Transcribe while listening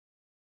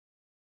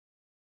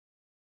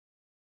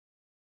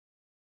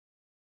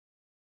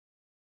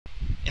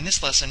In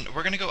this lesson,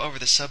 we're going to go over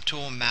the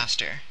Subtool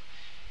Master.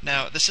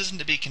 Now, this isn't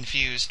to be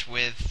confused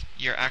with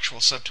your actual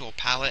Subtool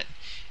palette,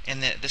 in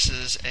that this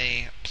is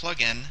a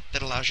plugin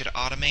that allows you to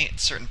automate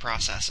certain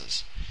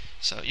processes.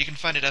 So you can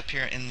find it up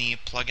here in the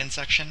plugin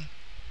section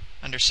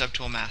under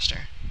Subtool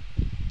Master.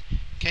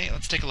 Okay,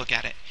 let's take a look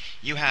at it.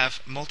 You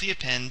have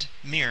multi-append,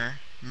 mirror,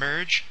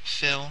 merge,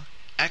 fill,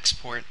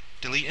 export,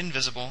 delete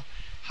invisible,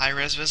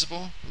 high-res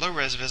visible,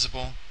 low-res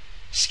visible,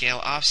 scale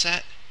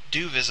offset,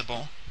 do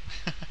visible,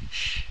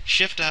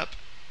 shift up,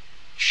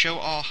 show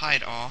all,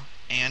 hide all,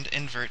 and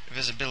invert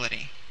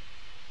visibility.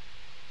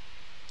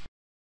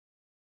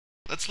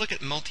 Let's look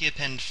at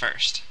multi-append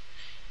first.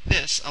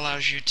 This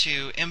allows you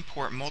to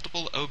import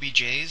multiple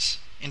OBJs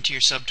into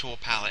your Subtool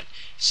palette.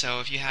 So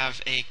if you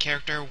have a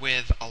character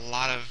with a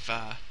lot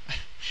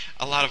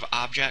of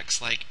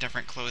objects like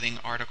different clothing,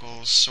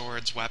 articles,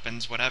 swords,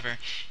 weapons, whatever,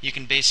 you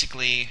can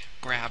basically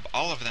grab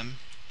all of them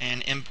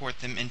and import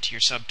them into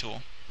your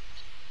Subtool.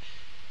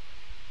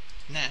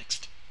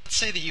 Next, let's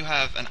say that you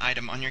have an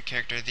item on your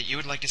character that you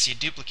would like to see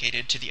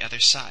duplicated to the other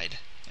side.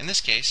 In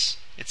this case,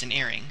 it's an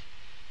earring.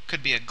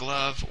 Could be a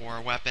glove or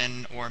a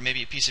weapon or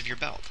maybe a piece of your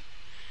belt.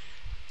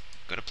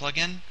 Go to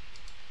Plugin,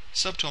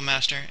 Subtool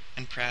Master,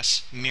 and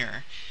press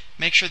Mirror.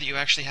 Make sure that you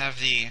actually have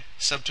the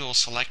subtool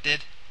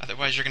selected,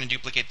 otherwise you're going to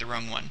duplicate the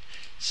wrong one.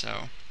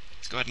 So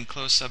let's go ahead and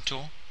close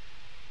Subtool,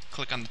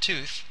 click on the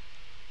tooth,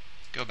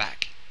 go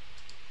back,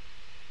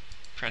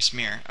 press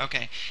Mirror.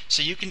 Okay,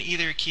 so you can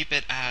either keep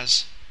it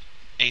as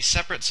a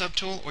separate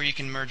subtool or you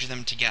can merge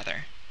them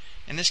together.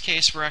 In this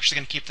case, we're actually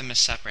going to keep them as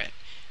separate.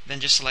 Then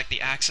just select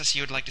the axis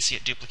you would like to see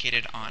it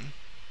duplicated on.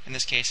 In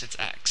this case, it's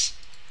X.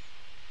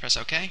 Press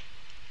OK,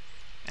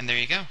 and there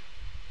you go.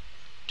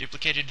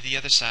 Duplicated to the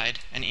other side,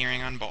 an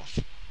earring on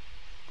both.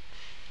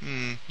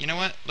 You know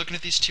what? Looking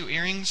at these two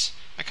earrings,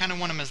 I kind of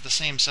want them as the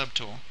same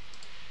subtool.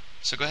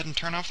 So go ahead and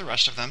turn off the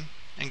rest of them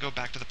and go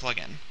back to the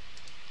plugin.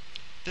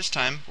 This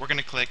time, we're going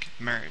to click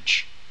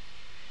Merge.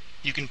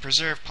 You can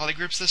preserve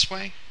polygroups this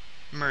way,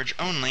 merge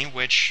only,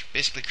 which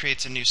basically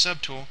creates a new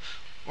subtool,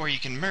 or you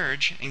can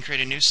merge and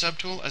create a new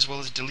subtool as well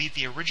as delete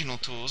the original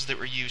tools that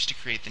were used to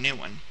create the new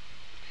one.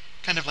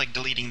 Kind of like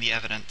deleting the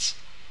evidence.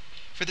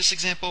 For this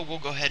example, we'll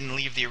go ahead and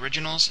leave the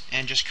originals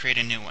and just create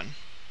a new one.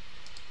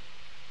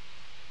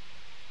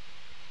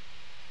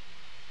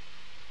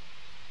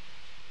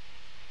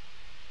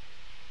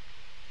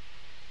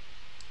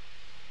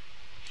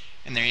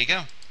 And there you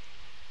go.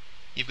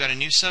 You've got a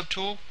new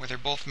subtool where they're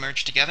both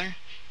merged together,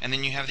 and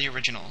then you have the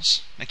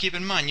originals. Now keep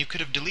in mind, you could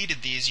have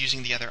deleted these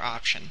using the other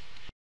option.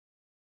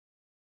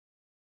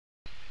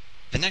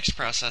 The next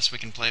process we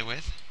can play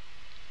with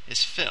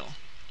is fill.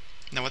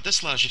 Now what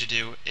this allows you to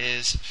do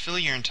is fill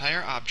your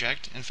entire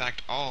object, in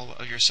fact all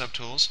of your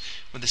subtools,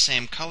 with the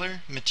same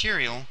color,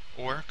 material,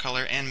 or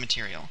color and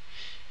material.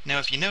 Now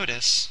if you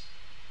notice,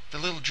 the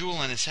little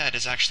jewel in his head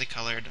is actually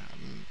colored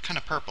kind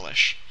of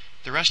purplish.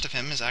 The rest of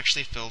him is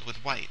actually filled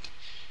with white.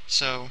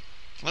 So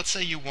let's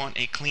say you want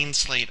a clean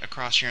slate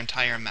across your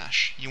entire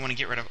mesh. You want to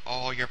get rid of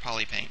all your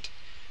poly paint.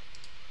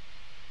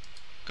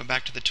 Go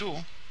back to the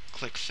tool,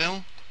 click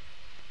Fill,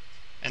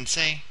 and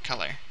say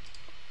Color.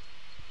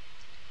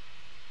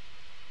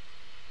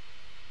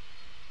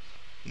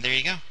 There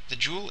you go. The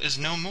jewel is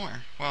no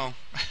more. Well,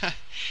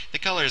 the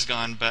color is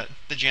gone, but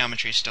the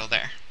geometry is still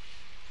there.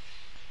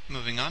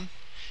 Moving on.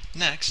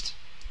 Next,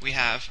 we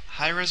have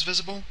high-res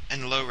visible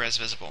and low-res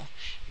visible.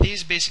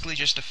 These basically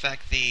just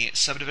affect the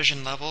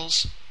subdivision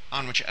levels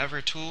on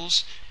whichever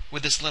tools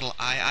with this little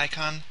eye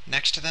icon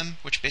next to them,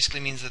 which basically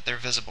means that they're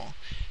visible.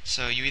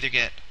 So you either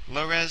get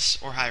low-res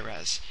or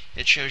high-res.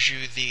 It shows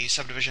you the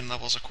subdivision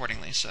levels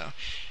accordingly. So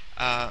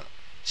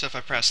if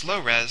I press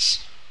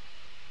low-res,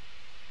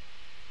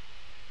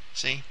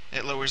 see,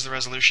 it lowers the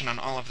resolution on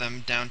all of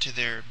them down to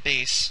their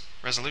base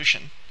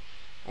resolution,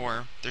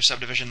 or their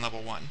subdivision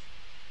level 1.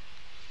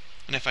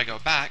 And if I go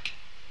back,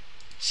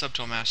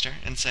 Subtool Master,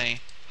 and say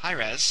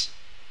high-res,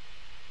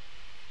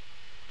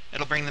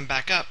 it'll bring them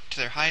back up to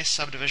their highest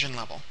subdivision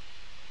level.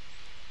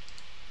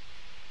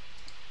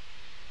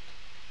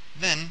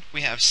 Then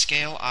we have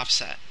scale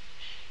offset.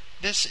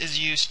 This is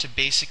used to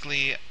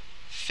basically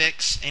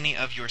fix any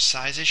of your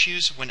size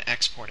issues when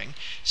exporting.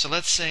 So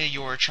let's say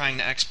you're trying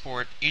to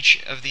export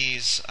each of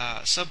these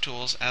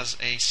subtools as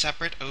a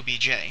separate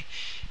OBJ,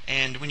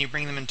 and when you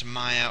bring them into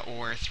Maya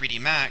or 3D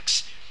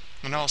Max,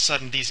 and all of a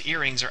sudden these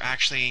earrings are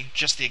actually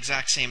just the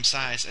exact same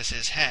size as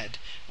his head,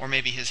 or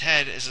maybe his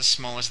head is as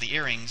small as the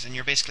earrings, and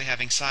you're basically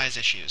having size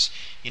issues.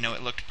 You know,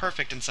 it looked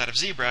perfect inside of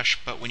ZBrush,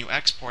 but when you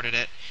exported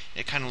it,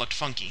 it kind of looked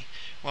funky.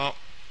 Well,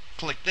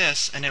 click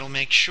this and it'll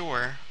make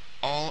sure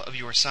all of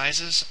your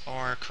sizes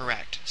are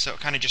correct, so it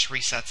kind of just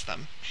resets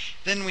them.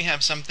 Then we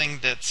have something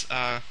that's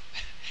got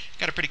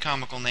a pretty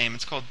comical name.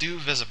 It's called Do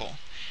Visible.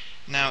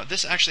 Now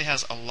this actually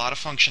has a lot of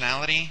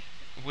functionality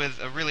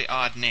with a really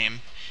odd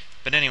name.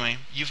 But anyway,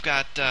 you've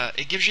got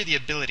it gives you the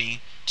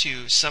ability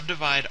to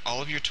subdivide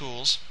all of your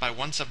tools by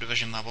one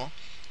subdivision level.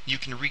 You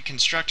can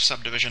reconstruct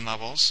subdivision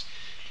levels.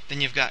 Then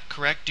you've got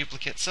correct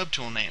duplicate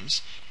subtool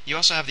names. You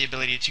also have the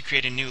ability to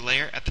create a new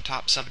layer at the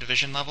top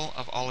subdivision level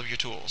of all of your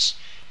tools.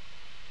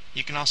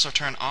 You can also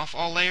turn off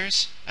all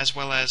layers, as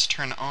well as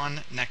turn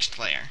on next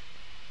layer.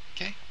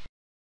 Okay?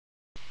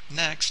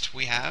 Next,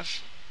 we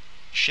have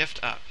Shift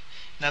Up.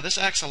 Now this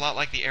acts a lot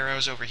like the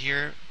arrows over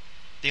here.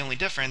 The only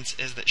difference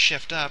is that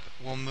Shift Up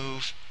will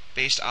move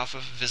based off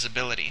of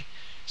visibility.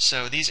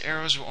 So these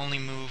arrows will only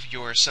move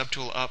your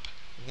subtool up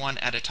one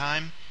at a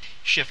time.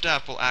 Shift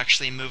Up will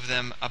actually move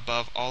them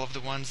above all of the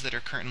ones that are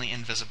currently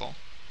invisible.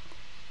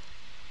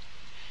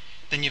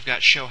 Then you've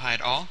got Show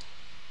Hide All.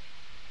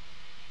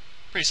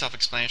 Pretty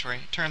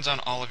self-explanatory. Turns on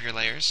all of your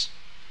layers.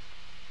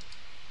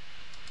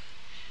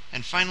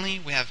 And finally,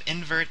 we have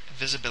Invert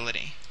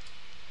Visibility.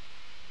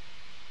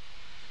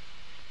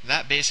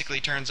 That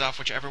basically turns off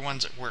whichever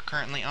ones we're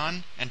currently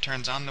on and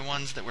turns on the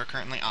ones that we're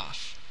currently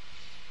off.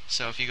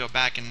 So if you go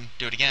back and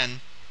do it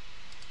again,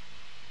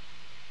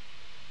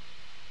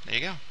 there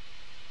you go.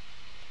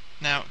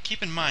 Now,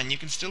 keep in mind, you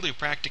can still do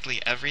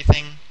practically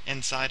everything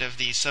inside of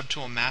the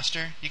Subtool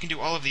Master. You can do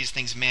all of these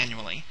things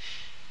manually.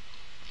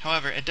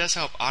 However, it does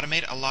help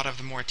automate a lot of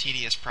the more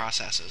tedious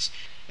processes.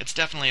 It's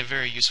definitely a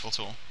very useful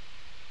tool.